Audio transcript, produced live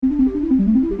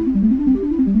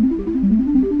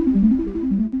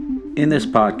In this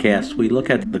podcast, we look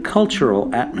at the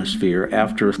cultural atmosphere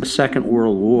after the Second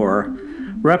World War,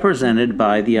 represented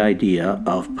by the idea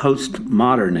of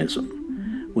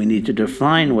postmodernism. We need to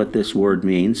define what this word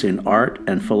means in art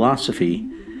and philosophy,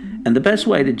 and the best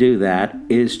way to do that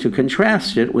is to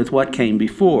contrast it with what came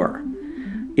before.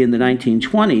 In the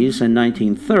 1920s and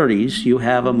 1930s, you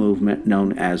have a movement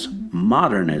known as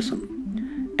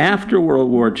modernism. After World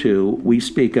War II, we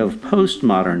speak of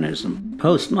postmodernism.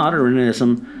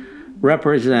 Postmodernism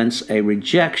represents a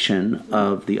rejection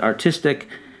of the artistic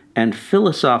and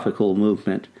philosophical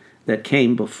movement that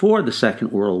came before the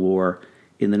Second World War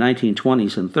in the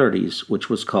 1920s and 30s, which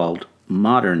was called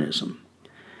modernism.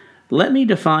 Let me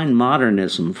define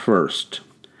modernism first.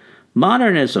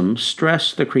 Modernism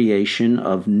stressed the creation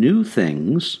of new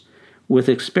things with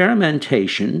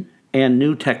experimentation and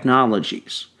new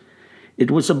technologies.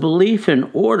 It was a belief in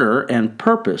order and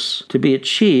purpose to be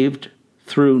achieved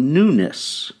through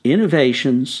newness,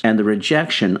 innovations, and the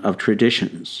rejection of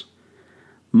traditions.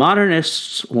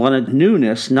 Modernists wanted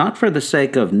newness not for the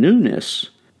sake of newness,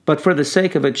 but for the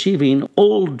sake of achieving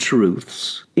old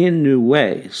truths in new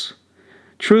ways.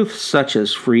 Truths such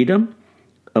as freedom,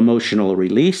 emotional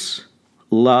release,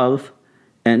 love,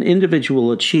 and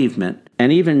individual achievement,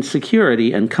 and even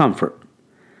security and comfort.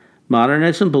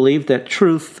 Modernism believed that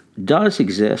truth does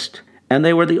exist, and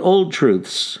they were the old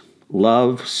truths: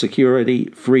 love, security,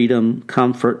 freedom,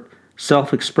 comfort,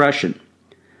 self-expression.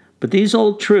 But these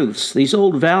old truths, these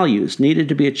old values, needed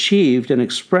to be achieved and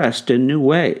expressed in new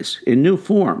ways, in new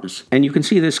forms, and you can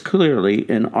see this clearly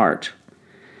in art.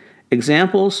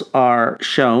 Examples are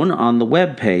shown on the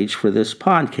web page for this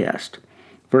podcast.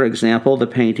 For example, the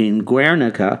painting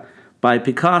Guernica by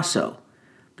Picasso.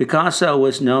 Picasso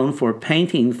was known for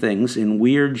painting things in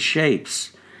weird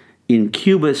shapes, in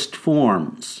cubist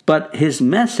forms. But his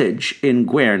message in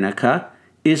Guernica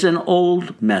is an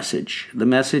old message. The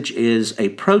message is a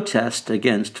protest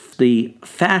against the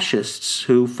fascists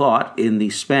who fought in the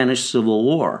Spanish Civil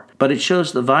War. But it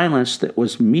shows the violence that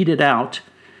was meted out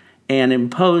and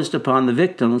imposed upon the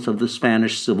victims of the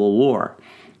Spanish Civil War.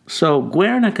 So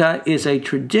Guernica is a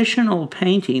traditional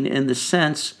painting in the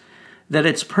sense that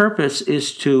its purpose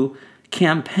is to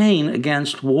campaign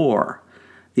against war.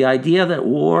 The idea that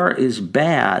war is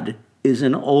bad is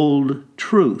an old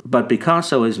truth, but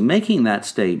Picasso is making that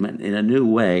statement in a new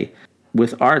way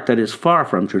with art that is far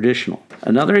from traditional.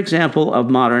 Another example of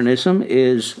modernism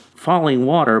is Falling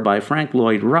Water by Frank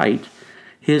Lloyd Wright,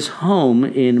 his home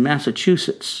in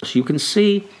Massachusetts. So you can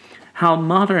see how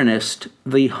modernist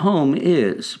the home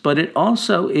is, but it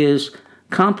also is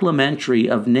complementary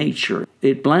of nature.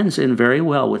 It blends in very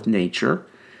well with nature,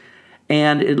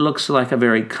 and it looks like a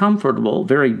very comfortable,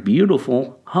 very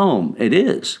beautiful home. It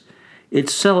is. It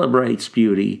celebrates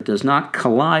beauty, does not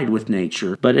collide with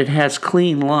nature, but it has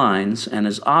clean lines and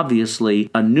is obviously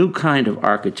a new kind of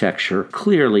architecture,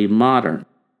 clearly modern.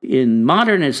 In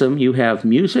modernism, you have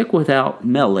music without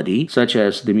melody, such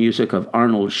as the music of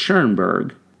Arnold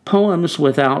Schoenberg, poems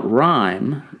without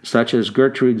rhyme, such as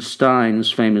Gertrude Stein's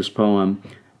famous poem,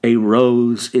 "A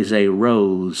rose is a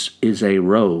rose is a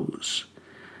rose."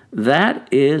 That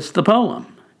is the poem.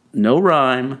 No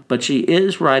rhyme, but she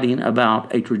is writing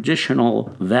about a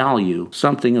traditional value,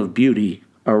 something of beauty,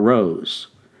 a rose.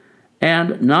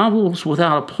 And novels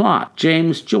without a plot,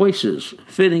 James Joyce's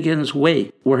Finnegan's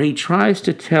Wake, where he tries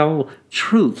to tell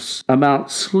truths about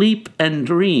sleep and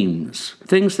dreams,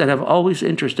 things that have always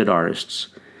interested artists.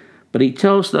 But he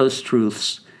tells those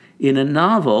truths in a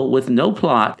novel with no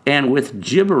plot and with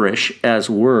gibberish as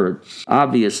words.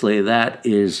 Obviously, that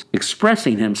is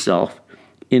expressing himself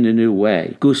in a new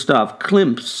way. Gustav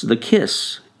Klimt's The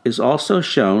Kiss is also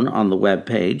shown on the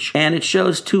webpage, and it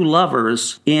shows two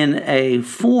lovers in a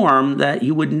form that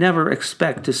you would never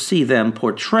expect to see them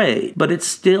portrayed, but it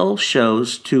still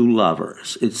shows two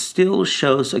lovers. It still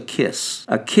shows a kiss.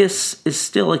 A kiss is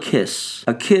still a kiss.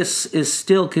 A kiss is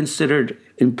still considered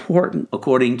important,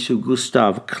 according to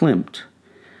Gustav Klimt.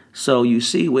 So you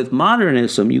see, with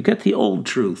modernism, you get the old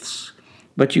truths,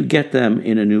 but you get them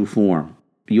in a new form.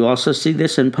 You also see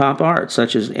this in pop art,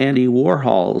 such as Andy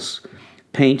Warhol's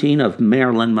painting of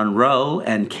Marilyn Monroe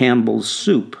and Campbell's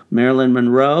Soup. Marilyn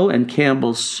Monroe and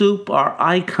Campbell's Soup are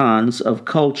icons of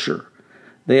culture.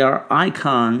 They are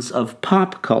icons of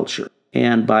pop culture.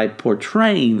 And by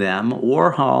portraying them,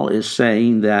 Warhol is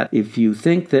saying that if you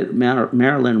think that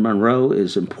Marilyn Monroe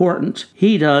is important,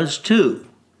 he does too.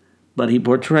 But he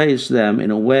portrays them in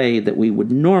a way that we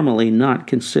would normally not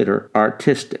consider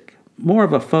artistic. More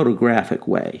of a photographic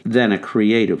way than a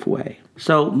creative way.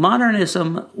 So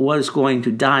modernism was going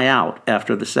to die out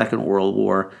after the Second World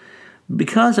War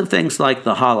because of things like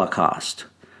the Holocaust.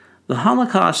 The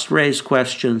Holocaust raised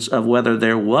questions of whether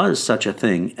there was such a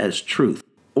thing as truth,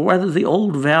 or whether the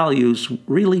old values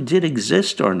really did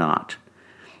exist or not.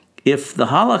 If the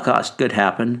Holocaust could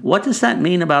happen, what does that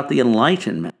mean about the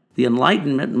Enlightenment? The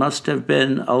Enlightenment must have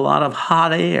been a lot of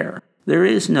hot air. There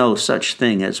is no such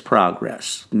thing as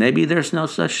progress. Maybe there's no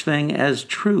such thing as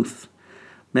truth.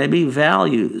 Maybe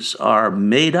values are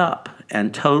made up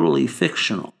and totally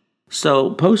fictional.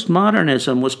 So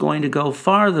postmodernism was going to go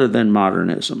farther than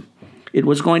modernism. It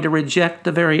was going to reject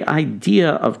the very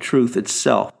idea of truth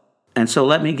itself. And so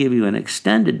let me give you an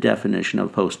extended definition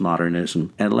of postmodernism,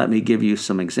 and let me give you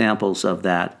some examples of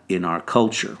that in our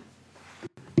culture.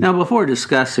 Now, before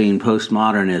discussing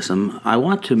postmodernism, I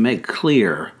want to make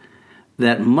clear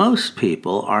that most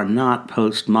people are not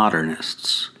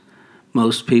postmodernists.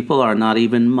 Most people are not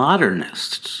even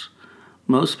modernists.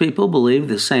 Most people believe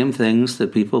the same things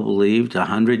that people believed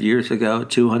 100 years ago,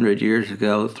 200 years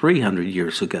ago, 300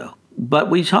 years ago. But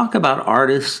we talk about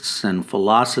artists and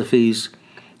philosophies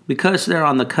because they're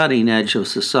on the cutting edge of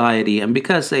society and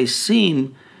because they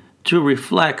seem to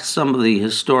reflect some of the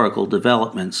historical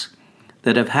developments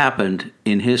that have happened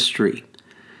in history.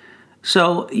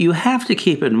 So you have to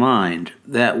keep in mind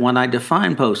that when I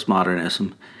define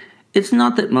postmodernism, it's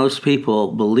not that most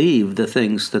people believe the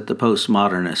things that the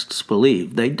postmodernists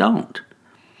believe. They don't.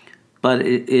 But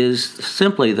it is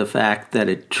simply the fact that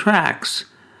it tracks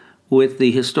with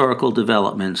the historical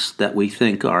developments that we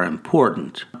think are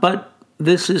important. But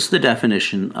this is the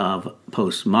definition of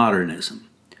postmodernism.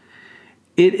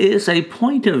 It is a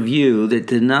point of view that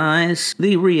denies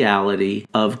the reality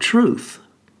of truth.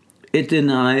 It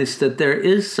denies that there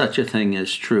is such a thing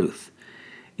as truth.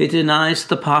 It denies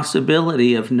the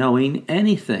possibility of knowing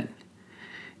anything.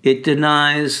 It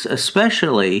denies,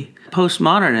 especially,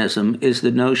 postmodernism is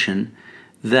the notion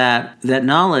that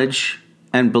knowledge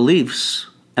and beliefs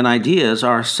and ideas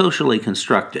are socially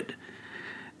constructed.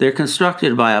 They're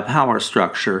constructed by a power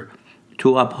structure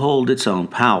to uphold its own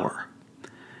power.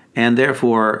 And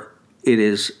therefore, it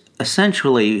is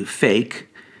essentially fake.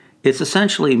 It's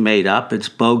essentially made up. It's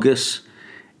bogus.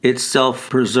 It's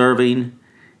self-preserving.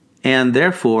 And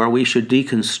therefore, we should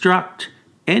deconstruct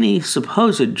any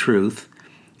supposed truth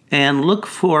and look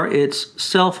for its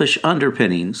selfish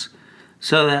underpinnings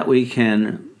so that we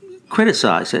can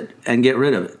criticize it and get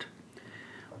rid of it.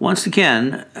 Once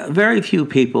again, very few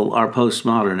people are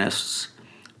postmodernists,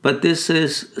 but this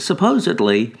is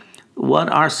supposedly what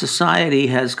our society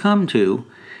has come to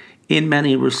in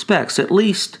many respects, at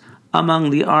least among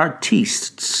the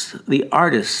artistes, the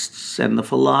artists, and the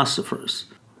philosophers.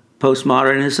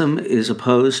 Postmodernism is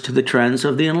opposed to the trends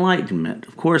of the Enlightenment.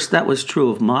 Of course, that was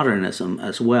true of modernism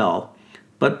as well,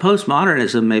 but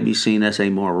postmodernism may be seen as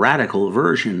a more radical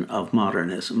version of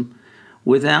modernism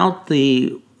without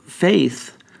the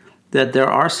faith that there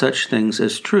are such things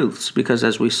as truths, because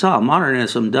as we saw,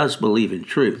 modernism does believe in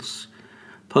truths.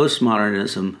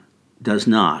 Postmodernism does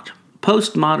not.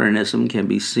 Postmodernism can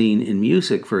be seen in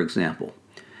music, for example.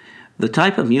 The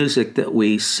type of music that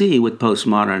we see with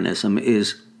postmodernism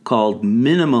is called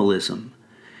minimalism.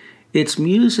 It's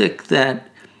music that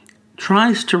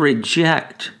tries to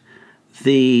reject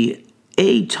the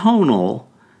atonal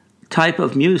type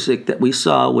of music that we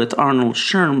saw with Arnold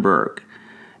Schoenberg.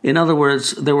 In other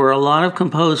words, there were a lot of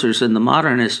composers in the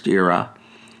modernist era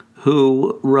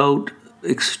who wrote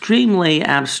extremely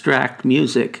abstract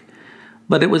music,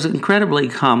 but it was incredibly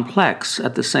complex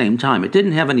at the same time. It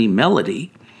didn't have any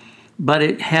melody, but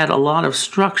it had a lot of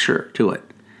structure to it.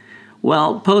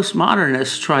 Well,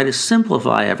 postmodernists try to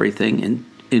simplify everything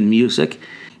in music.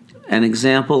 An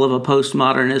example of a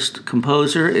postmodernist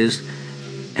composer is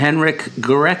Henryk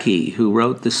Górecki, who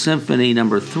wrote the Symphony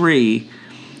No. 3,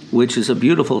 which is a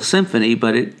beautiful symphony,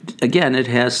 but it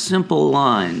has simple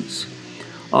lines.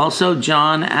 Also,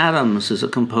 John Adams is a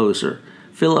composer,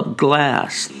 Philip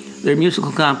Glass. Their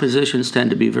musical compositions tend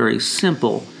to be very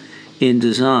simple in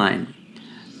design,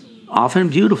 often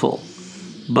beautiful,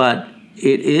 but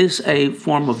it is a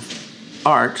form of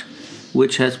art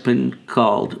which has been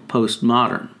called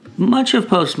postmodern. Much of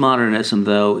postmodernism,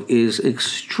 though, is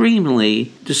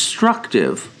extremely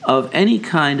destructive of any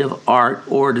kind of art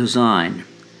or design.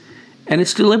 And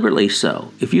it's deliberately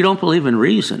so. If you don't believe in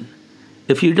reason,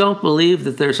 if you don't believe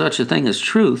that there's such a thing as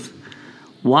truth,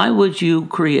 why would you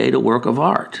create a work of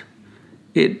art?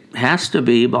 It has to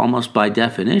be, almost by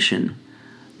definition,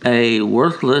 a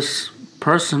worthless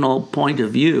personal point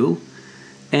of view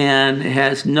and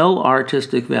has no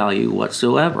artistic value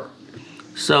whatsoever.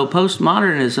 So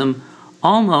postmodernism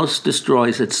almost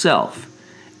destroys itself,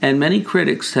 and many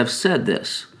critics have said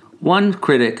this. One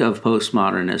critic of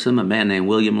postmodernism, a man named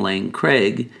William Lane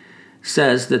Craig,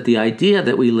 says that the idea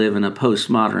that we live in a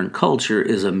postmodern culture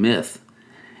is a myth.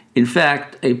 In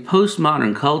fact, a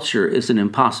postmodern culture is an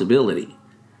impossibility.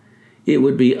 It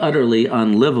would be utterly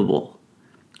unlivable.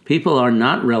 People are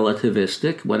not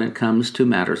relativistic when it comes to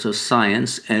matters of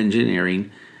science,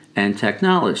 engineering, and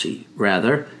technology.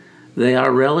 Rather, they are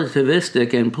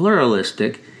relativistic and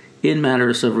pluralistic in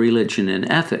matters of religion and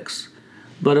ethics.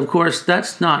 But of course,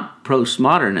 that's not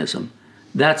postmodernism.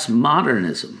 That's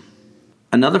modernism.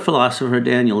 Another philosopher,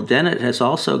 Daniel Dennett, has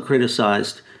also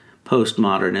criticized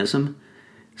postmodernism,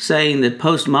 saying that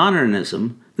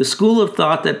postmodernism, the school of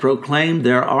thought that proclaimed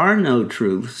there are no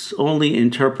truths, only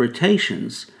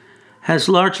interpretations, has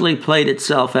largely played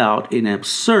itself out in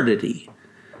absurdity,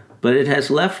 but it has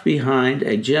left behind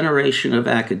a generation of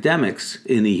academics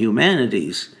in the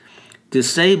humanities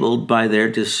disabled by their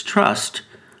distrust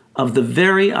of the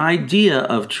very idea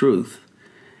of truth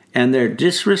and their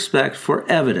disrespect for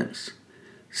evidence,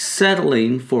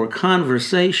 settling for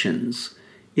conversations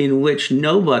in which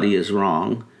nobody is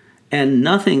wrong and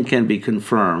nothing can be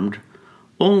confirmed,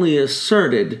 only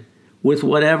asserted with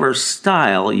whatever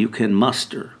style you can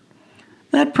muster.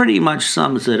 That pretty much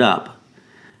sums it up.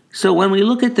 So when we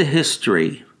look at the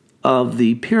history of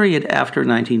the period after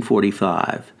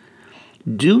 1945,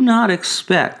 do not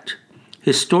expect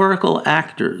historical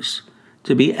actors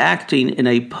to be acting in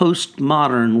a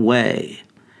postmodern way.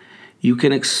 You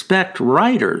can expect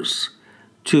writers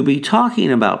to be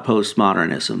talking about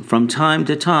postmodernism from time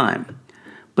to time,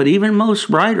 but even most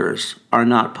writers are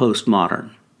not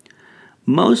postmodern.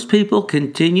 Most people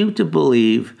continue to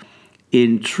believe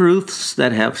in truths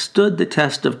that have stood the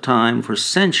test of time for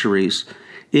centuries,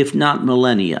 if not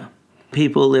millennia.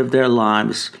 People live their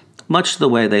lives much the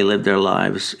way they lived their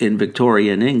lives in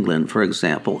Victorian England, for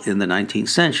example, in the 19th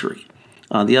century.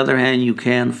 On the other hand, you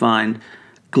can find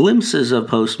glimpses of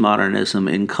postmodernism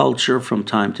in culture from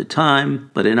time to time,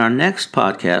 but in our next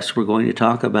podcast, we're going to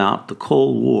talk about the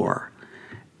Cold War.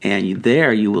 And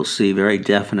there you will see very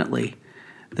definitely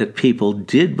that people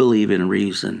did believe in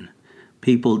reason,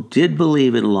 people did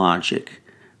believe in logic,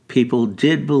 people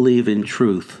did believe in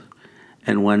truth.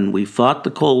 And when we fought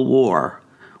the Cold War,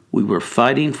 we were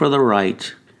fighting for the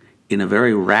right in a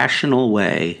very rational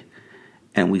way,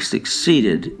 and we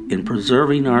succeeded in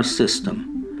preserving our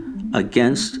system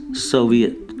against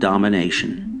Soviet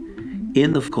domination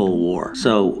in the Cold War.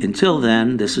 So until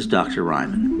then, this is Dr.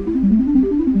 Ryman.